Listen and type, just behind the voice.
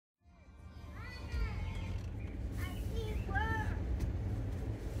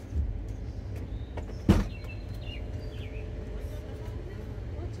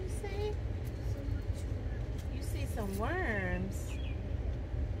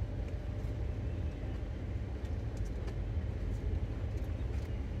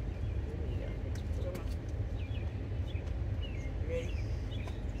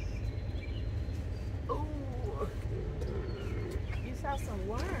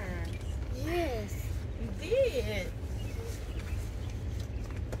Yes. You did.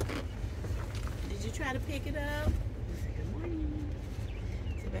 Did you try to pick it up? Say good morning.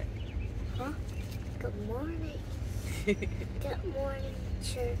 Say that. Huh? Good morning. Good morning,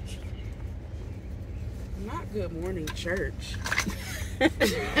 church. Not good morning, church.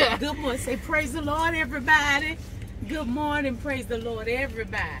 Good morning. Say praise the Lord, everybody. Good morning, praise the Lord,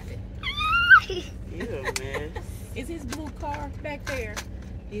 everybody. Yeah, man. Is his blue car back there?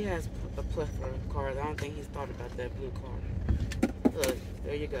 He has a plethora of cars. I don't think he's thought about that blue car. Look,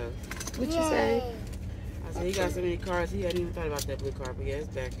 there you go. What you say? I said he got so many cars, he hadn't even thought about that blue car, but yeah, it's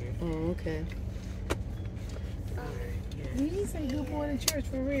back here. Oh, okay. Yeah. You didn't say good morning, church,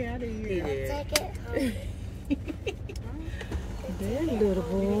 for real. I didn't hear He did. Take it home. There, little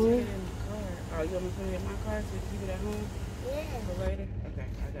boy. Oh, you want me to put it in my car so you keep it at home? Yeah. For later? Okay,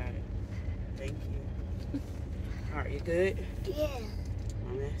 I got it. Thank you. Alright, you good? Yeah.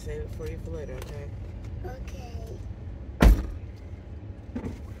 I'm going to save it for you for later, okay? Okay.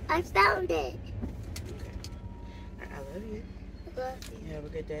 I found it. Okay. Alright, I love you. Love you. You have a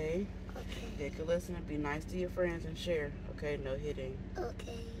good day. Okay. Take a listen. Be nice to your friends and share. Okay, no hitting.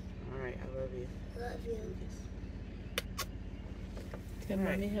 Okay. Alright, I love you. Love you. Tell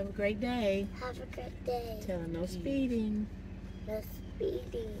Mommy have a great day. Have a great day. Tell her no speeding. No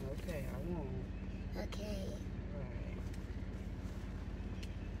speeding. Okay, I won't. Okay. Alright.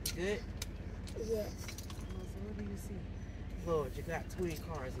 Good? Yes. What do you see? Lord, you got 20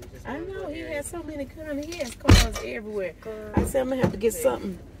 cars in just I one know, little he area. has so many cars. He has cars everywhere. I said I'm going to have to get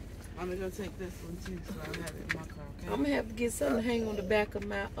something. I'm going to go take this one too, so I have it in my car, okay? I'm going to have to get something to hang on the back of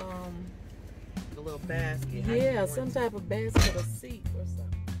my, the little basket. yeah, some type of basket or seat or something.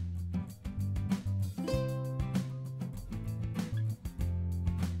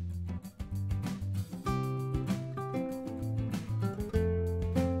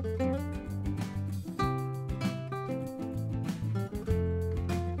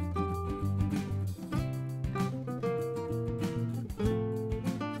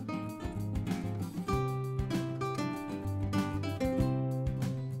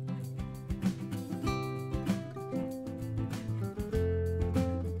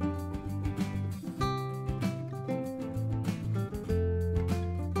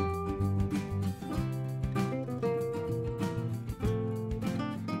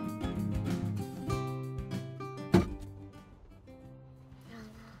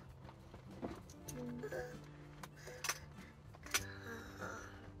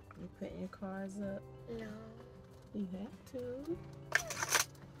 You putting your cars up? No. You have to.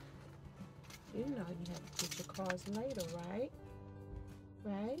 You know you have to get your cars later, right?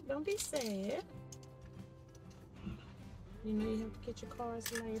 Right? Don't be sad. You know you have to get your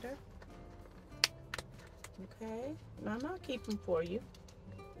cars later. Okay? Now I'm going to keep them for you.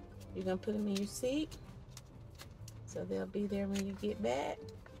 You're going to put them in your seat. So they'll be there when you get back.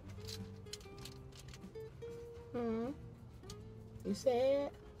 You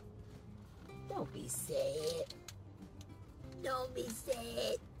sad? Don't be sad. Don't be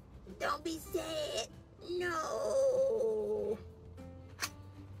sad. Don't be sad. No.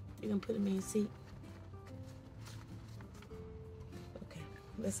 You're going to put them in your seat? Okay.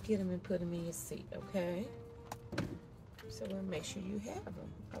 Let's get them and put them in your seat, okay? So we'll make sure you have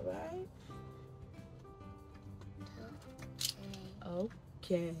them, all right?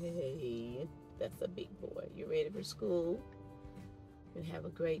 Okay. That's a big boy. You ready for school? And have a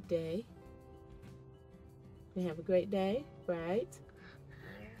great day. And have a great day, right?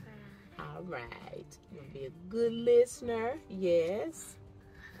 All right. You'll be a good listener. Yes.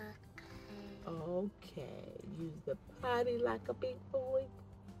 Okay. Use the potty like a big boy.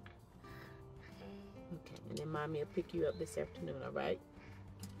 Okay. And then mommy will pick you up this afternoon, all right?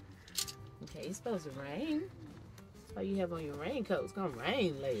 Okay. It's supposed to rain. That's why you have on your raincoat. It's going to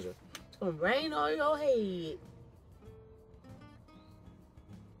rain later. It's going to rain on your head.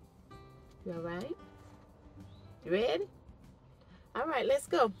 You all right? You ready? All right, let's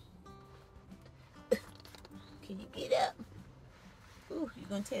go. Can you get up? Ooh, you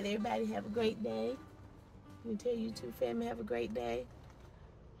gonna tell everybody have a great day? You gonna tell you two family have a great day?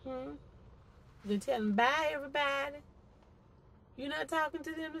 You gonna tell them bye, everybody? You not talking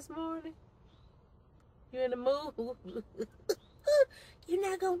to them this morning? You in the mood? You're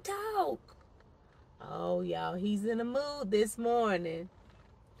not gonna talk. Oh, y'all, he's in the mood this morning.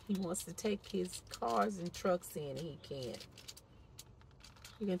 He wants to take his cars and trucks in, and he can't.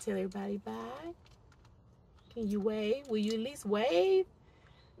 You gonna tell everybody bye? Can you wave? Will you at least wave?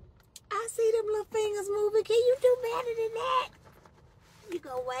 I see them little fingers moving. Can you do better than that? You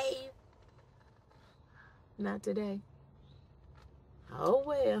gonna wave? Not today. Oh,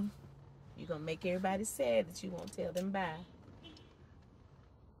 well. gonna make everybody sad that you won't tell them bye.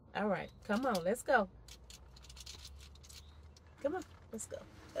 All right, come on, let's go. Come on, let's go.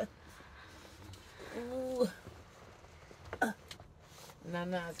 Ooh.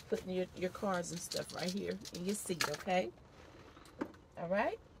 Now it's putting your cards and stuff right here in your seat, okay? All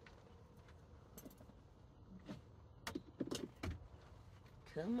right?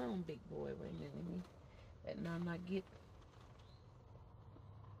 Come on, big boy. Wait a minute. Let Nana get...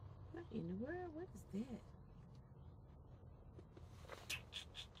 What in the world? What is that?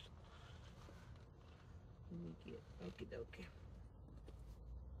 Let me get... Okay.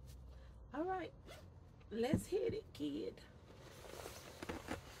 All right. Let's hit it, kid.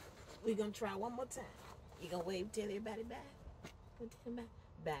 We're going to try one more time. You going to wave, tell everybody bye? Tell them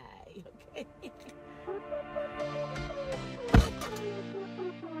bye. Bye, okay?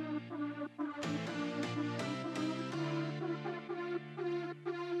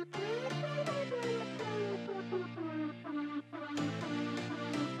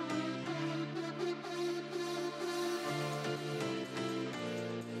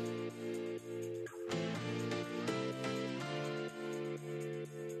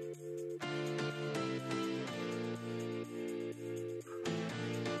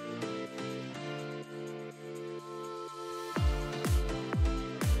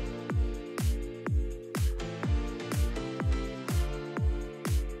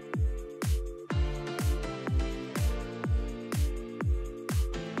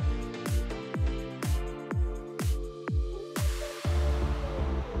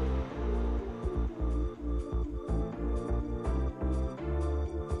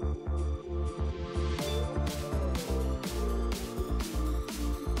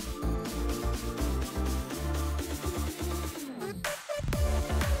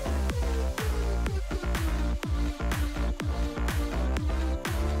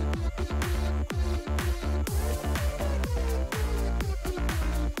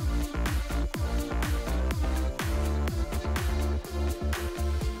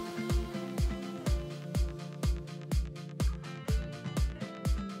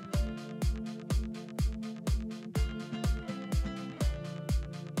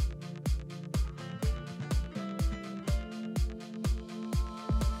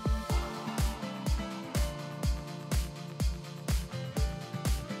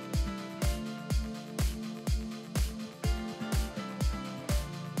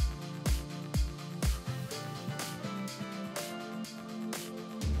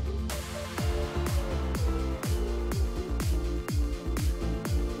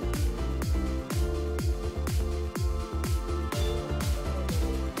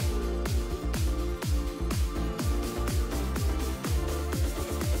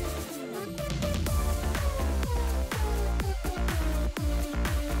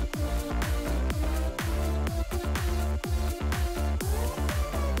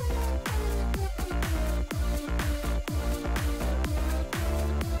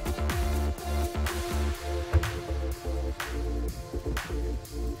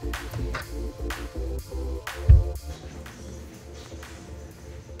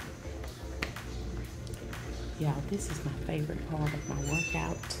 Y'all, this is my favorite part of my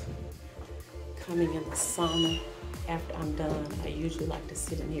workout. Coming in the sauna after I'm done. I usually like to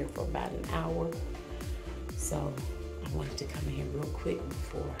sit in here for about an hour. So I wanted to come in here real quick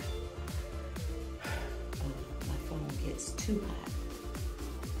before my phone gets too hot.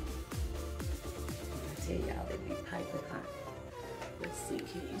 I tell y'all, they be piping hot. Let's see,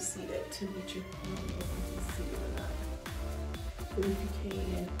 can you see that temperature? I don't know if you can see it or not. But if you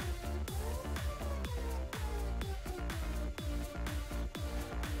can,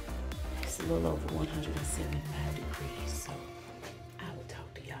 it's a little over 175 degrees. So I will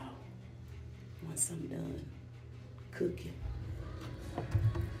talk to y'all once I'm done cooking.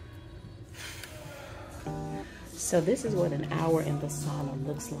 So this is what an hour in the sauna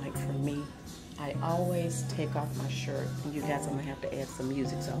looks like for me. I always take off my shirt, and you guys, I'm gonna have to add some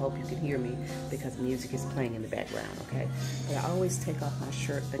music, so I hope you can hear me because music is playing in the background, okay? But I always take off my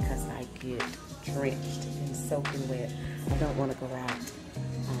shirt because I get drenched and soaking wet. I don't want to go out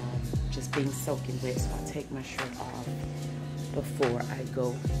just being soaking wet, so I take my shirt off before I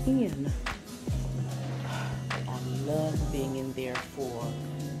go in. I love being in there for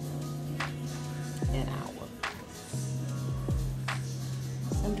an hour.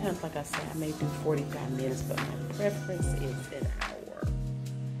 Sometimes, like I said, I may do 45 minutes, but my preference is an hour.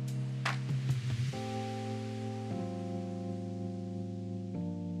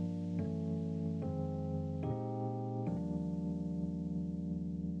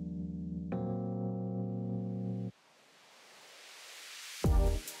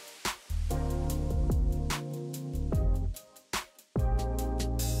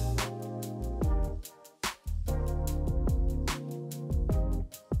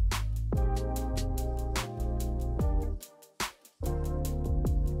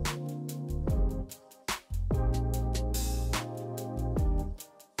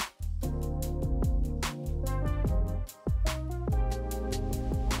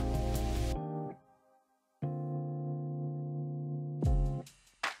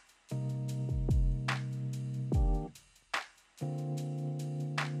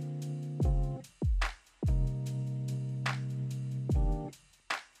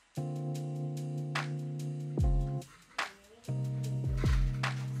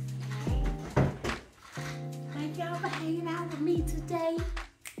 me today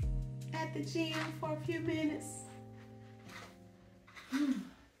at the gym for a few minutes.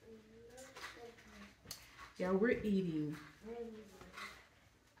 Y'all, we're eating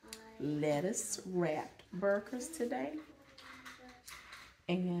lettuce wrapped burgers today.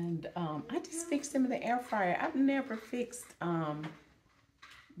 And I just fixed them in the air fryer. I've never fixed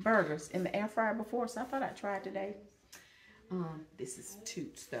burgers in the air fryer before, so I thought I'd try it today. This is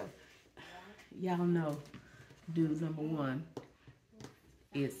Toots though. Y'all know dude number one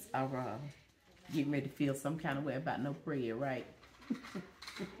is our getting ready to feel some kind of way about no bread, right?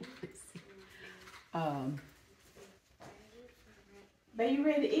 Babe, you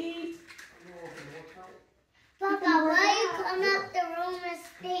ready to eat? Papa, why you come out the room and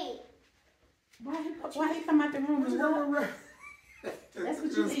stay? Why he come out the room and what? That's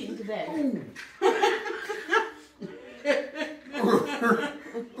what you eating today.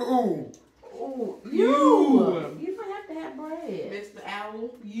 You don't have to have bread. Mr. Owl,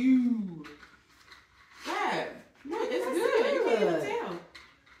 you. Yeah, it's good. You can't even tell.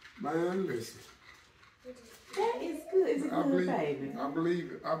 Man, listen. That is good. Is it good, baby? I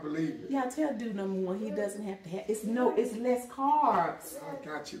believe it. I believe it. Y'all tell dude number one he doesn't have to have. It's less carbs. I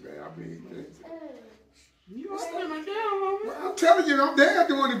got you, man. I mean, You are slimming down, mama. well, I'm telling you, I'm there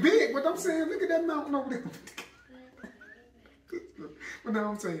doing it big. But I'm saying, look at that mountain over there. But now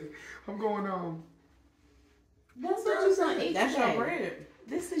I'm saying, I'm going That's what you're gonna eat. That's today. your bread.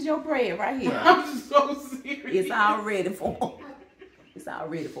 This is your bread right here. I'm so serious. It's all ready for him. It's all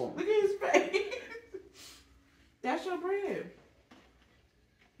ready for him. Look at his face. That's your bread.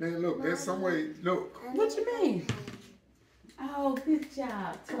 Man, look, there's some way. Look, What you mean? Oh, good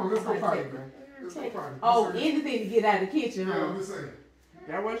job. come on, let's go potty, man. Let's go potty. Oh, anything to get out of the kitchen, Yeah, huh? I'm just saying.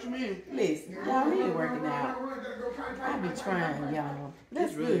 That's what you mean. Listen, y'all really working out. I be trying, y'all.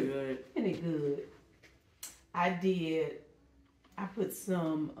 That's It's really good. good. Isn't it good? I put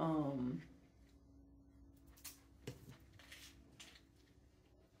some,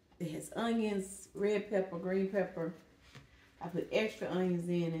 it has onions, red pepper, green pepper. I put extra onions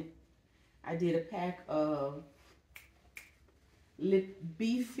in it. I did a pack of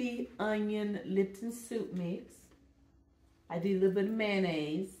beefy onion Lipton soup mix. I did a little bit of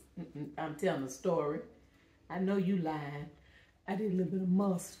mayonnaise. I'm telling a story. I know you lying. I did a little bit of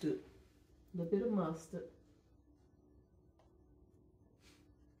mustard.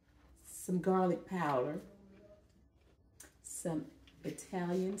 Some garlic powder. Some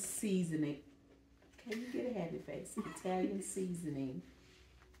Italian seasoning. Can you get a happy face? Italian seasoning.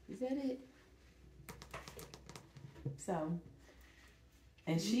 Is that it? So,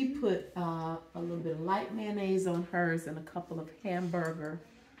 and she put a little bit of light mayonnaise on hers and a couple of hamburger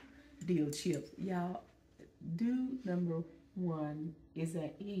dill chips. Y'all, dude number one is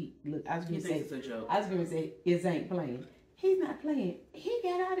that look, I was gonna say it's a joke. I was gonna say it ain't playing. He's not playing. He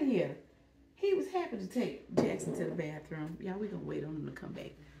got out of here. He was happy to take Jackson to the bathroom. Y'all, we gonna wait on him to come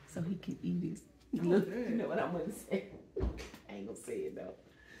back so he can eat his. Look, you know what I'm gonna say. I ain't gonna say it though.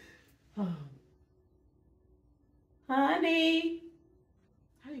 Oh. Honey.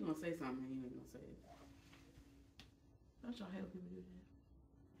 How you gonna say something and you ain't gonna say it? Don't y'all help people do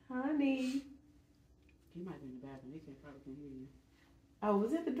that? Honey. He might be in the bathroom. He probably can hear you. Oh,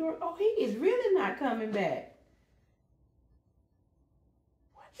 was it the door? Oh, he is really not coming back.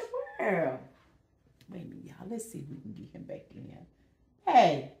 What the world? Wait a minute, y'all. Let's see if we can get him back in.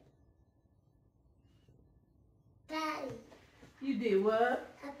 Hey. Daddy, You did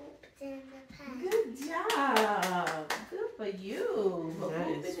what? I pooped in the pot. Good job. Good for you. That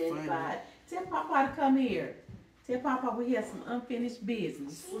is funny. Tell Papa to come here. Tell Papa we have some unfinished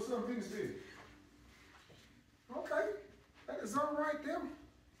business. What's up, Venus? Okay, that is all right there.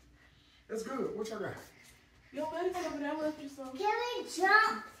 That's good. What y'all got? Yo, baby, over there with you some. Can we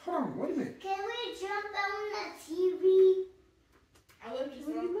jump? Hold on, wait a minute. Can we jump on the TV? I left you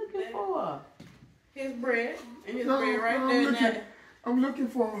What are some. you looking for? His bread. And his No, bread right I'm there. in looking- that. I'm looking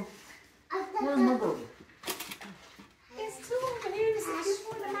for. Where's my burger? It's two over here. It's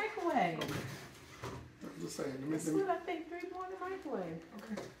one in the microwave. I'm just saying. It's what I think 3 more in the microwave.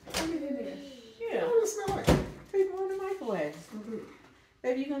 Okay. Put it in there. Yeah, What does it smell like? 3 more in the microwave. Smell good.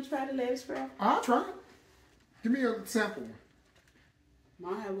 Baby, you gonna try the lettuce wrap? I'll try it. Give me a sample.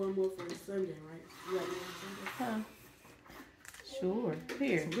 Mom had one more for the Sunday, right? You got one Huh? Sure.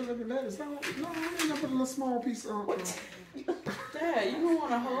 Here. Good looking lettuce. No, I ain't gonna put a little small piece on. Dad, you don't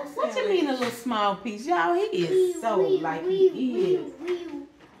want a whole sandwich. What you mean a little small piece? Y'all, he is so like he is.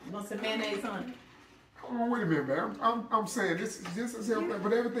 Want some mayonnaise on it? Hold on, wait a minute, man. I'm saying this is everything,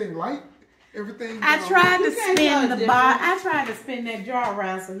 but everything light, everything. I tried to You can't spin tell the bar. I tried to spin that jar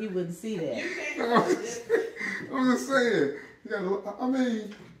around so he wouldn't see that. I'm just saying, You gotta, I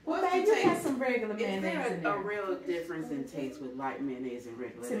mean, Well, babe, you got some regular Is mayonnaise there in a there. real difference in taste with light mayonnaise and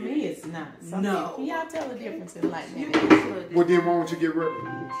regular To mayonnaise? me, it's not. Some No. people- Can y'all tell the difference in light You mayonnaise? can tell it well then why don't you get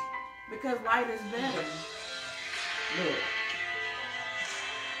regular? because light is better. Look.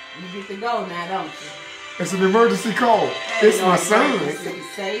 You get to go now, don't you? It's an emergency call. It's No my son. emergency.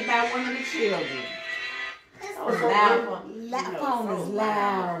 Saved by one of the children. Oh, loud. That phone is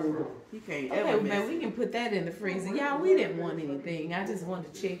loud. You can't Okay, ever well, miss man, we can put that in the freezer. Y'all, we didn't want anything. I just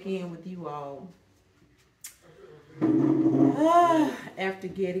wanted to check in with you all. After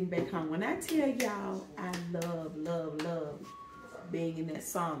getting back home. When I tell y'all, I love being in that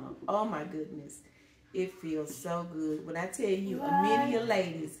sauna. Oh, my goodness. It feels so good. When I tell you, many of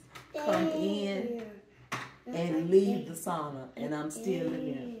ladies come in and leave the sauna, and I'm still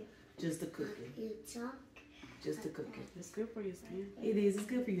in there. Just a cooking. Just a cooking. It's good for your skin. It is. It's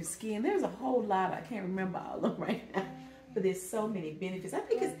good for your skin. There's a whole lot. I can't remember all of them right now. But there's so many benefits. I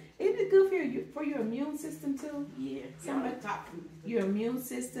think isn't it good for your immune system too? Yeah. Your immune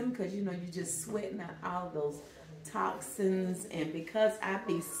system, because you know you're just sweating out all those toxins, and because I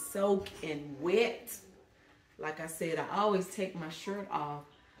be soaking wet, like I said, I always take my shirt off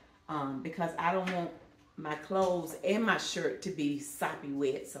because I don't want my clothes and my shirt to be soppy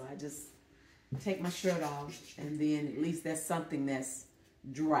wet. So I just take my shirt off, and then at least that's something that's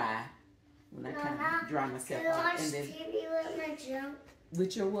dry when I kind of dry myself off. And then TV with my jump.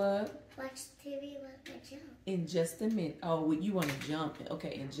 with your what? Watch TV with my jump. In just a minute. Oh, you want to jump?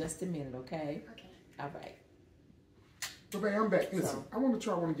 Okay, in just a minute. Okay. Okay. All right. But babe, I'm back. Listen, I want to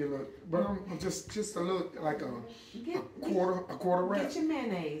try one of your little, but I'm just a little like a quarter wrap. Get your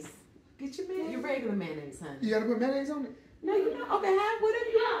mayonnaise. Get your mayonnaise. Your regular mayonnaise, honey. You gotta put mayonnaise on it. No, you don't. Okay, have whatever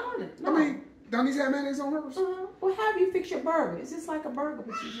you want on it. No. I mean, don't these have mayonnaise on hers? Well, how do you fix your burger? It's just like a burger,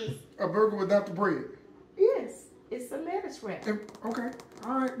 but you just A burger without the bread. yes, it's a lettuce wrap. Okay.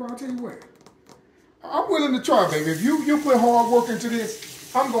 All right, bro. I'll tell you what. I'm willing to try, baby. If you put hard work into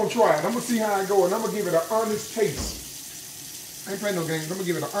this, I'm gonna try it. I'm gonna see how I go, and I'm gonna give it an honest taste. I ain't playing no games. I'm gonna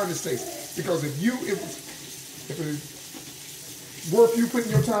give it an honest taste because if it was worth you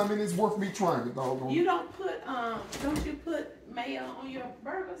putting your time in, it's worth me trying it, doggone. You don't you put mayo on your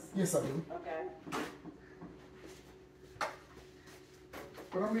burgers? Yes, I do. Okay.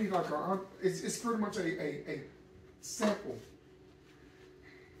 But I mean, like, it's pretty much a sample.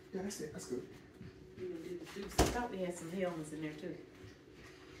 Yeah, that's it. That's good. I thought we had some helmets in there too.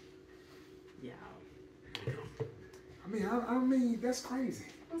 Yeah. I mean, that's crazy.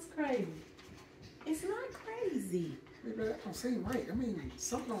 What's crazy? It's not crazy. Maybe that don't seem right. I mean,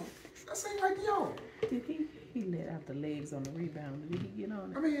 something don't, that seem right to y'all. Did he let out the legs on the rebound? Did he get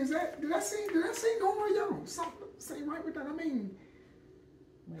on it? I mean, did that seem going right, y'all? Something seem right with that? I mean,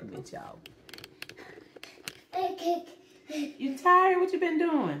 Wait a minute, y'all. A cake. You tired? What you been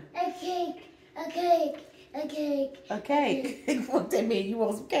doing? A cake. A cake. A cake. A cake. What that mean? You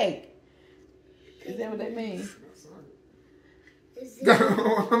want some cake? Is that what that means?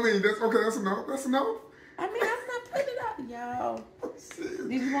 I mean, that's okay. That's enough. That's enough. I mean, I'm not putting it out, y'all.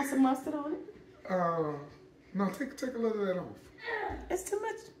 Did you want some mustard on it? No, take a little of that off. It's too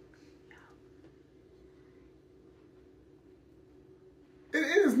much. It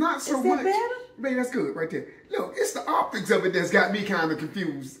is not so Is that much. better? Man, that's good right there. Look, it's the optics of it that's got me kind of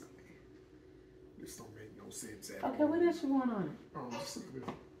confused. This don't make no sense at all. Okay, what else you want on it? Oh, just a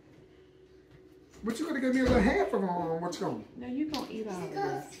little. But you gotta give me a little half of what you going? No, you gonna eat all of Go.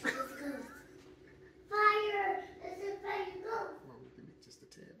 this. Let's go. Fire. Let's go. Fire. Go. Well, give me just a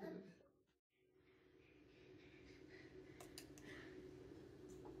tad bit of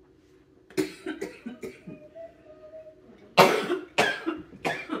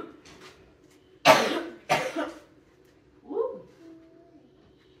Woo.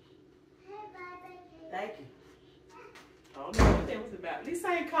 Hey, bye. Thank you. I don't know what that was about. At least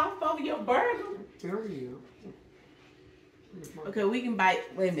I ain't cough over your burger. Tell me. Okay, we can bite.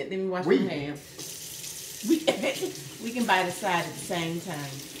 Wait a minute, let me wash We? my hands. We can bite aside at the same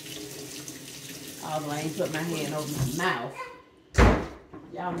time. Although I ain't put my hand over my mouth.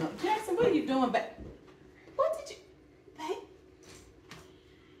 Y'all know. Jackson, what are you doing back? What did you... Babe?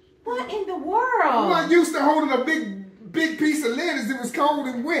 What in the world? I'm not used to holding a big piece of lettuce that was cold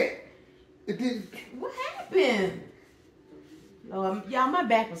and wet. It didn't. What happened? Y'all, my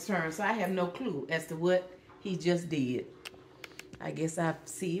back was turned, so I have no clue as to what he just did. I guess I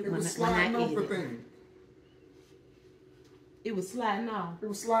see it, It when was I sliding off eat the it. thing. It was sliding off. It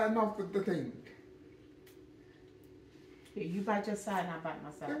was sliding off the thing. Here, you bite your side and I bite my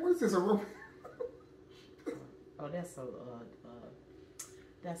Hey, side. what is this? A room? Oh, that's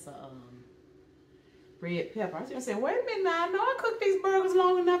a red pepper. I was gonna say, wait a minute now. I know I cooked these burgers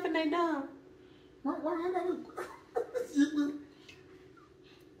long enough and they done. Why I gotta...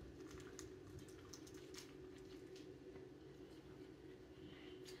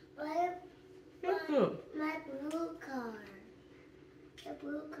 It's good. My blue car. The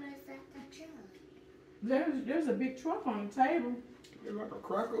blue car is at the truck. There's a big truck on the table. It's like a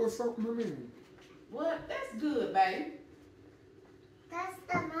cracker or something, I mean. What? That's good, babe. That's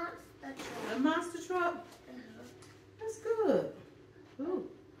the monster truck. A monster truck? That's good. Ooh.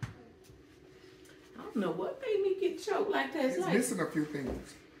 I don't know what made me get choked like that. It's like, missing a few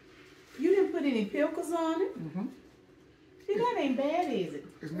things. you didn't put any pickles on it? Mm-hmm. See, that ain't bad, is it?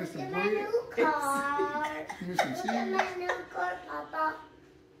 It's Look missing at my bread. new car. Missing Look cheese. at my new car, Papa.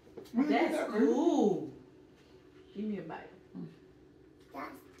 What is That's that, man? cool. Give me a bite. That's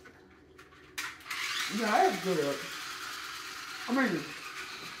Yeah, that's good. I mean,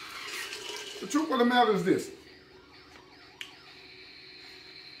 the truth of the matter is this.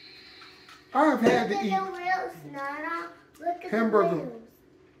 I have had to Look eat at the wheels, Nana. Look at hamburger. the wheels.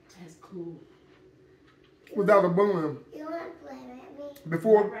 That's cool. without a bun You want to play with me?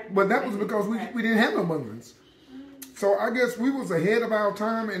 before, but that was because we didn't have no buns. So I guess we was ahead of our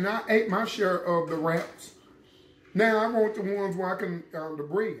time, and I ate my share of the wraps. Now I want the ones where I can, the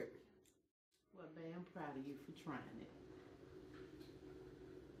bread. Well, babe, I'm proud of you for trying it.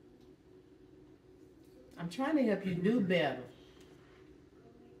 I'm trying to help you do better.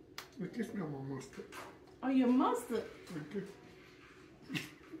 Kiss me on my mustard. Oh, your mustard?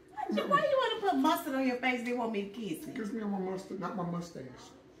 Why you want to put mustard on your face? They want me to kiss it. Kiss me on my mustard, not my mustache.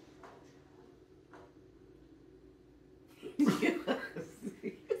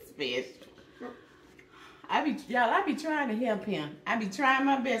 Special. I be trying to help him. I be trying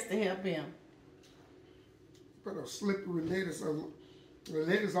my best to help him. But a slippery lettuce, the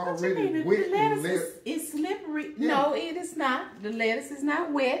lettuce What you already mean? wet. The lettuce and is slippery. Yeah. No, it is not. The lettuce is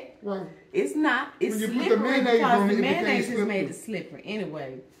not wet. Right. It's not. It's When you put the slippery mayonnaise because on the it, it became mayonnaise has made slippery. it slippery.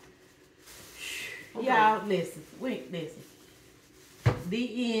 Anyway, Okay. y'all listen. Wait, listen.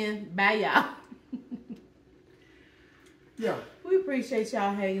 The end. Bye, y'all. Yeah. We appreciate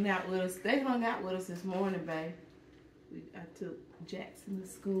y'all hanging out with us. They hung out with us this morning, babe. I took Jackson to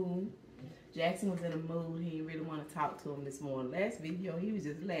school. Jackson was in a mood. He didn't really want to talk to him this morning. Last video, he was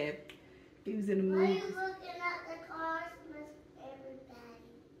just laughing. He was in the Why are mood. you looking at the cars, Miss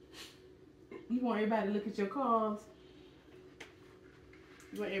Everybody? You want everybody to look at your cars?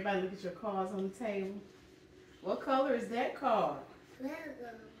 You want everybody to look at your cars on the table? What color is that car? Lego.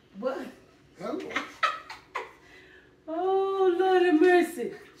 What? Hello. Oh, Lord have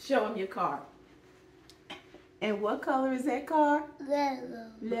mercy. Show him your car. And what color is that car? Lego.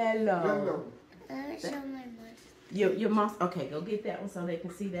 Yellow. Hello. Let me show my monster. Your mom. Okay, go get that one so they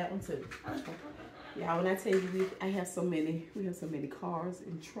can see that one too. Yeah, when I tell you we have so many cars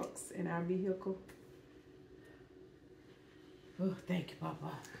and trucks in our vehicle. Oh, thank you,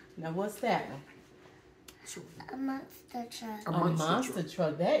 Papa. Now what's that one? A monster truck. A A monster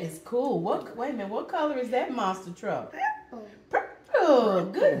truck. That is cool. What? Wait a minute. What color is that monster truck? Purple. Purple.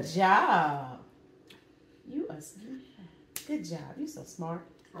 Good job. You are. Good job. You so smart.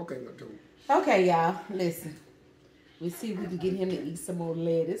 Okay, look, dude. Okay, y'all. Listen. We see if we can get him to eat some more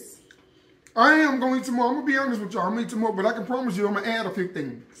lettuce. I am going to eat some more. I'm going to be honest with y'all. I'm going to eat some more, but I can promise you I'm going to add a few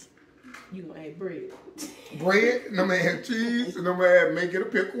things. You gonna add bread? Bread, and I'm going to add cheese, and I'm going to make it a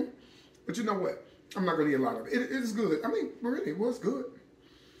pickle. But you know what? I'm not going to eat a lot of it. It is good. I mean, really, it was good.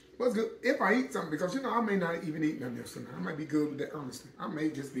 It was good. If I eat something, because, you know, I may not even eat none of this tonight. I might be good with that, honestly. I may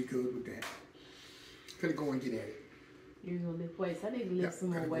just be good with that. Finna go and get at it. You're gonna lift weights. I need to lift Yeah, some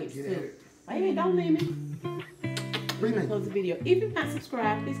more gotta go weights get too. at it. Wait a minute, don't leave me. We're gonna Wait. close the video. If you're not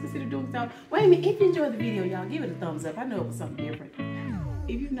subscribed, please consider doing so. Wait a minute, if you enjoyed the video, y'all, give it a thumbs up. I know it was something different.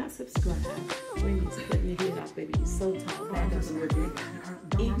 If you're not subscribed, when you're putting your head out, baby, you're so tall. That doesn't work.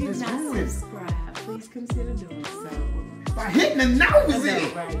 If you're not subscribed, please consider doing so. By hitting the I nose know,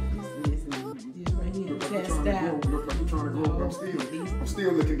 in. right? Just right here, Look like you're chest trying to out. grow. Look like you're trying to grow, but I'm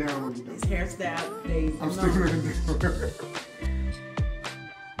still looking down on you, This though. hairstyle, days. I'm still looking down.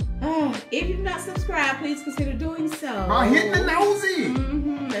 If you've not subscribed, please consider doing so. By hitting the nosy.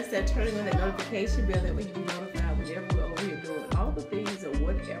 That's that turning on that notification bell. That way you be notified whenever we're over here doing all the things or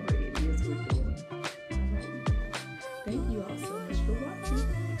whatever it is we're doing. Alright. Thank you all so much for watching.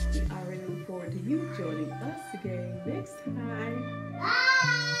 We already look forward to you joining us again next time.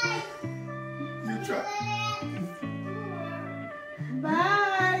 Bye. You try.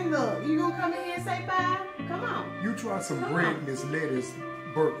 Bye. Look, you gonna come in here and say bye? Come on. You try some Come bread on. in this lettuce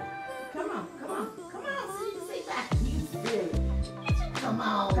burger. Come on. Come on. Come on. So you can say bye. You silly. Come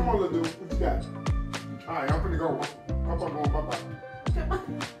on. Come on, little dude. What you got? All right, I'm finna go. I'm going bye-bye.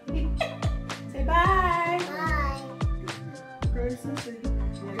 Say bye.